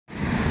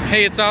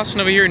Hey, it's Austin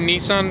over here in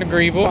Nissan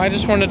Greenville. I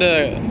just wanted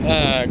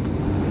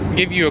to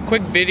give you a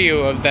quick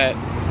video of that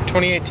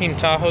 2018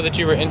 Tahoe that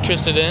you were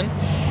interested in.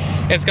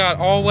 It's got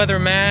all-weather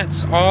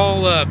mats,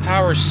 all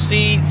power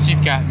seats,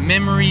 you've got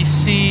memory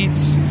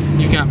seats,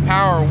 you've got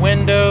power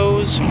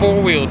windows,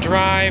 four-wheel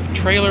drive,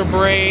 trailer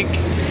brake.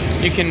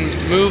 You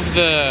can move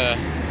the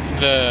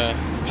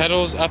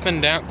pedals up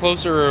and down,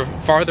 closer or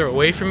farther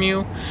away from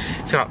you.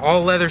 It's got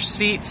all leather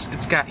seats,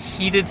 it's got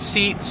heated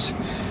seats.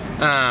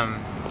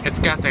 It's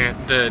got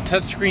the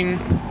touchscreen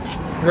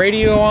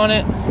radio on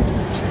it.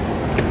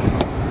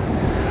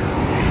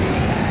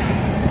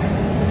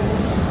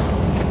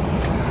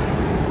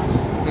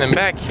 And then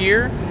back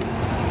here,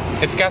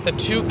 it's got the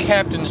two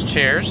captain's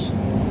chairs.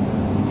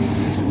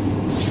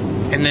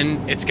 And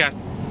then it's got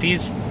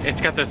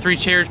the three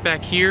chairs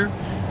back here,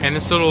 and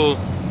this little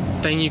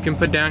thing you can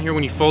put down here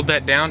when you fold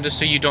that down, just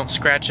so you don't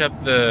scratch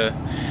up the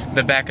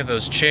back of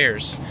those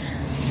chairs.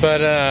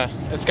 But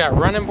it's got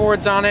running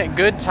boards on it,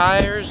 good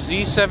tires,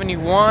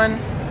 Z71.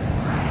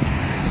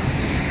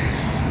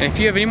 And if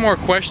you have any more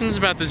questions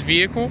about this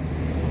vehicle,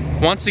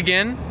 once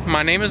again,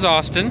 my name is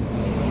Austin.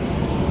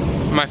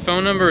 My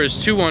phone number is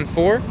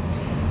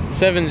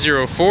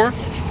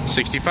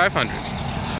 214-704-6500.